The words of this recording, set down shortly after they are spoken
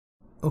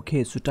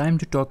Okay, so time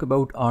to talk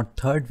about our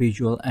third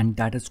visual, and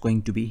that is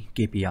going to be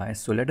KPI.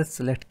 So let us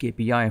select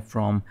KPI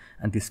from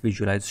this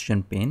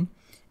visualization pane,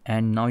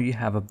 and now you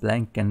have a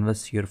blank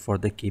canvas here for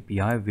the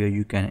KPI where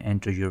you can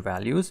enter your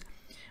values.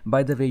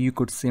 By the way, you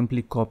could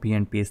simply copy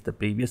and paste the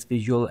previous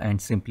visual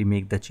and simply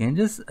make the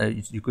changes.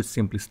 You could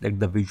simply select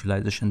the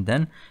visualization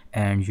then,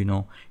 and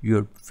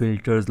your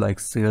filters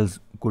like sales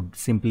could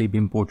simply be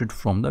imported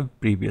from the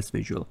previous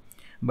visual.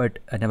 But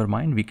never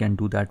mind, we can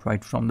do that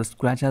right from the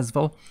scratch as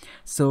well.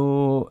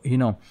 So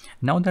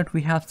now that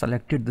we have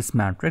selected this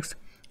matrix,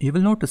 you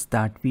will notice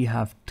that we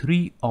have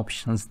three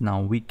options. Now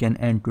we can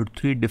enter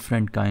three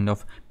different kind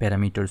of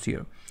parameters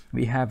here.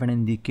 We have an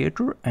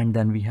indicator, and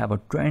then we have a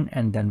trend,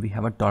 and then we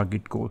have a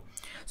target goal.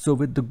 So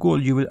with the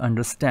goal, you will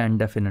understand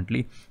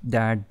definitely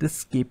that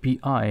this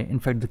KPI, in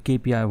fact the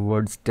KPI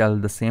words tell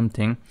the same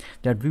thing,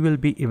 that we will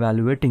be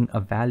evaluating a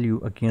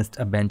value against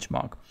a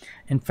benchmark.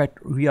 In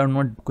fact, we are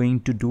not going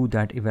to do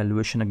that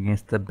evaluation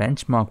against the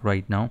benchmark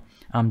right now.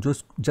 I'm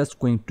just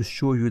going to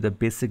show you the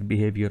basic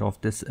behavior of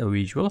this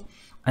visual,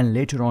 and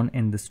later on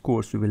in this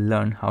course we will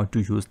learn how to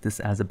use this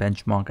as a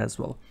benchmark as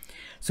well.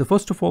 So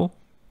first of all,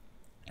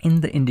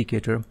 in the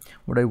indicator,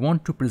 what I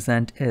want to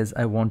present is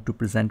I want to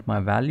present my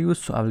values.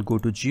 So I will go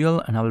to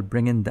GL and I will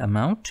bring in the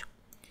amount,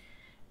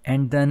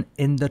 and then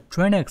in the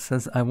trend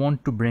axis I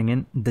want to bring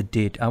in the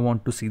date. I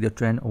want to see the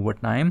trend over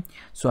time,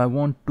 so I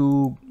want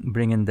to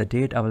bring in the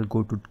date. I will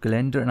go to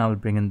calendar and I will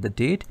bring in the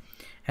date,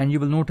 and you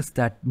will notice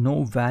that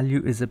no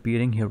value is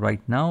appearing here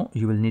right now.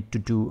 You will need to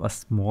do a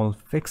small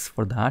fix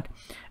for that,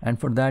 and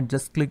for that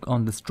just click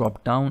on this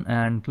drop down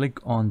and click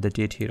on the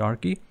date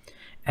hierarchy,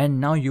 and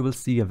now you will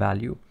see a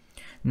value.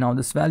 Now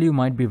this value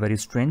might be very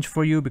strange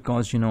for you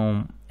because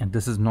and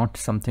this is not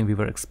something we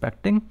were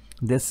expecting.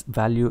 This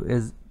value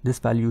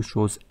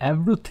shows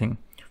everything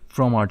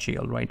from our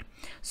GL, right?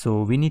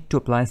 So we need to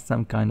apply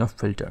some kind of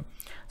filter.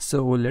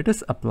 So let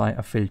us apply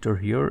a filter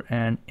here,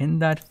 and in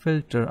that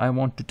filter I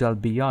want to tell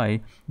BI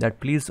that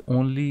please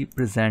only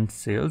present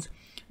sales.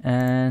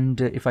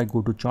 And if I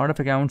go to chart of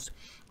accounts,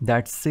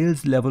 that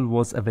sales level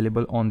was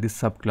available on the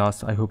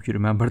subclass. I hope you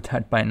remember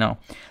that by now.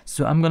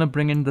 So I'm going to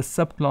bring in the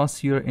subclass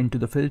here into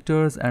the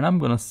filters, and I'm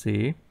going to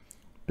say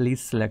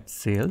please select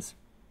sales.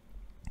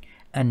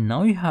 And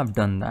now you have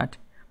done that,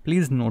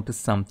 please notice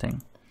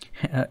something.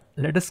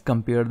 Let us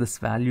compare this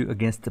value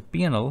against the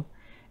P&L,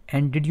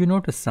 and did you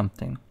notice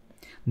something?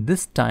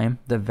 This time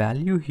the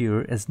value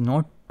here is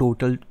not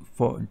total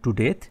for to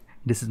date.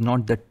 This is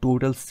not the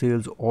total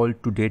sales all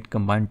to date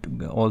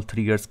combined, all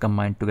 3 years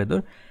combined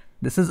together.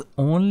 This is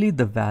only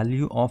the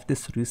value of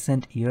this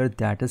recent year,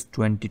 that is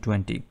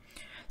 2020.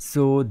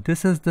 So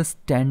this is the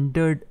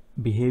standard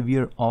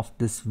behavior of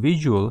this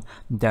visual,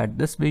 that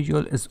this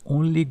visual is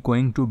only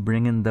going to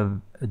bring in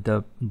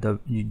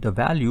the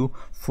value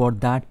for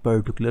that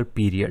particular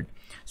period.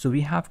 So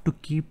we have to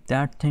keep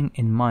that thing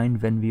in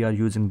mind when we are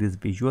using these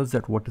visuals,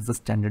 that what is the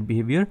standard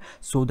behavior,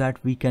 so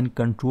that we can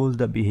control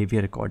the behavior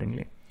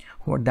accordingly.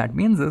 What that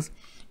means is,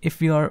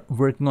 if we are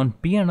working on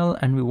P&L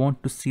and we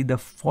want to see the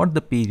for the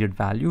period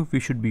value,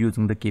 we should be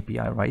using the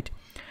KPI, right?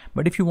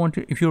 But if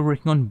you're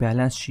working on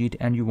balance sheet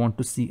and you want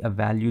to see a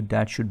value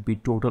that should be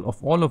total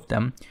of all of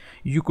them,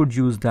 you could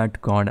use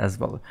that card as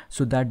well.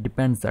 So that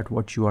depends on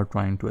what you are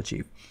trying to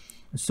achieve.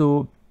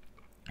 So,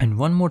 and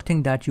one more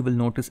thing that you will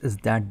notice is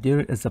that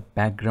there is a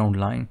background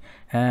line,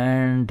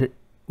 and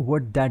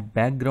what that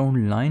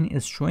background line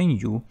is showing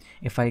you,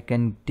 if I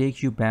can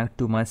take you back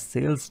to my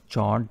sales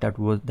chart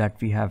that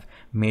we have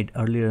made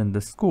earlier in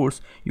this course,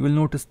 you will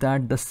notice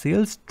that the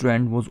sales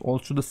trend was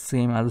also the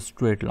same as a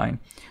straight line.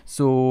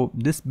 So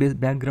this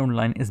background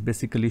line is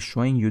basically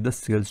showing you the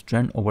sales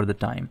trend over the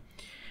time.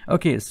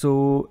 Okay,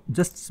 so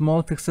just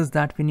small fixes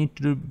that we need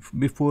to do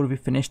before we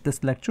finish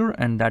this lecture,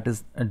 and that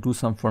is do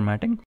some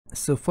formatting.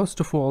 So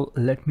first of all,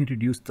 let me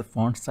reduce the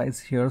font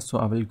size here. So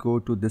I will go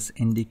to this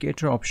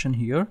indicator option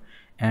here,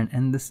 and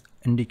in this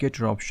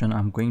indicator option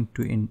I'm going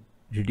to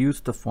reduce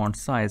the font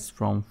size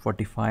from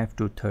 45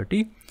 to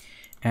 30,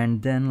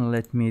 and then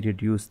let me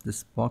reduce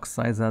this box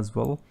size as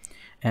well,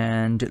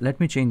 and let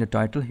me change the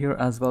title here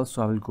as well.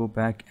 So I will go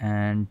back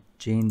and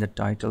change the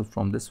title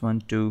from this one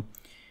to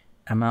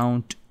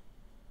amount.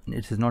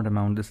 It is not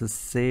amount, this is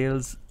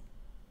sales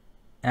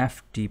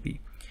FTP.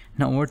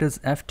 Now what is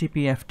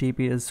FTP?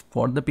 FTP is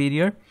for the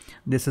period.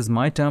 This is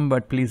my term,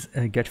 but please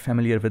get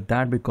familiar with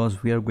that,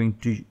 because we are going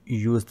to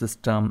use this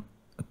term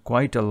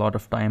quite a lot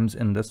of times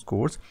in this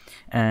course,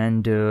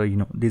 and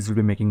this will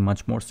be making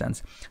much more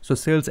sense. So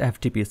sales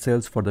FTP,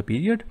 sales for the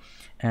period,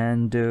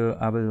 and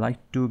I would like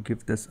to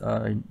give this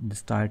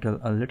this title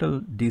a little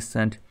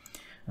decent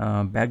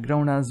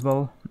background as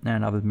well,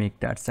 and I will make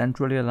that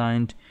centrally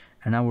aligned,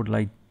 and I would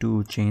like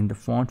to change the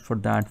font for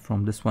that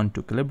from this one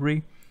to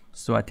Calibri.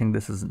 So I think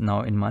this is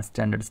now in my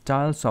standard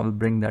style, so I will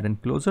bring that in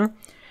closer.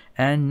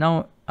 And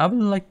now I would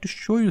like to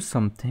show you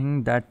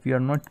something that we are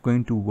not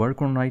going to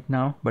work on right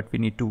now, but we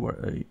need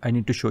to I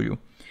need to show you.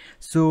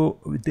 So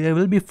there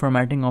will be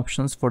formatting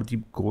options for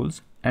the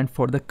goals and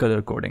for the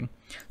color coding.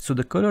 So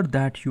the color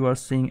that you are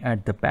seeing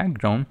at the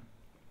background,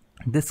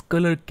 This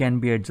color can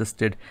be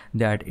adjusted,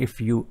 that if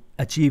you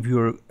achieve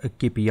your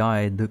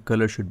KPI, the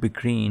color should be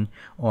green,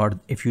 or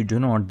if you do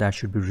not, that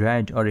should be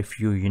red, or if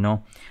you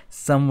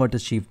somewhat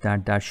achieve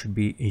that, that should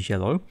be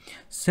yellow.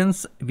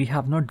 Since we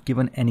have not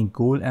given any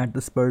goal at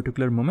this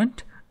particular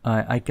moment,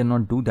 I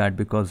cannot do that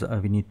because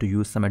we need to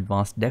use some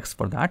advanced decks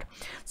for that,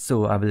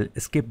 so I will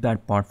skip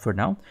that part for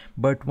now.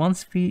 But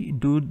once we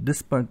do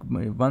this part,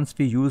 once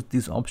we use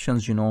these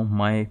options,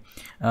 my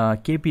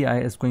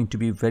KPI is going to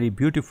be very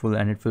beautiful,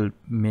 and it will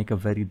make a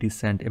very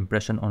decent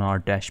impression on our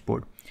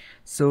dashboard.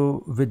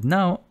 So with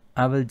now,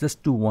 I will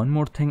just do one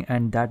more thing,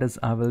 and that is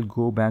I will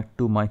go back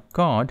to my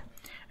card,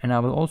 and I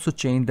will also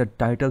change the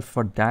title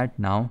for that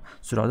now.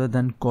 So rather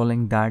than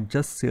calling that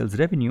just sales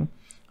revenue,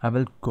 I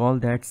will call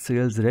that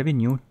sales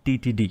revenue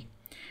TTD,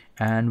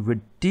 and with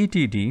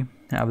TTD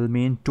I will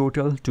mean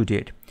total to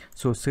date.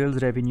 So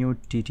sales revenue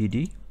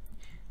TTD,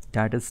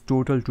 that is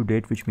total to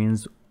date, which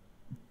means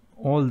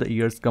all the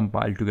years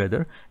compiled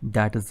together.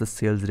 That is the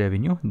sales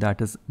revenue,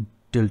 that is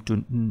till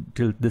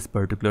this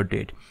particular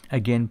date.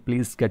 Again,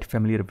 please get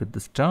familiar with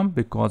this term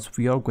because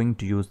we are going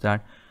to use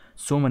that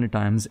so many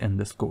times in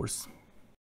this course.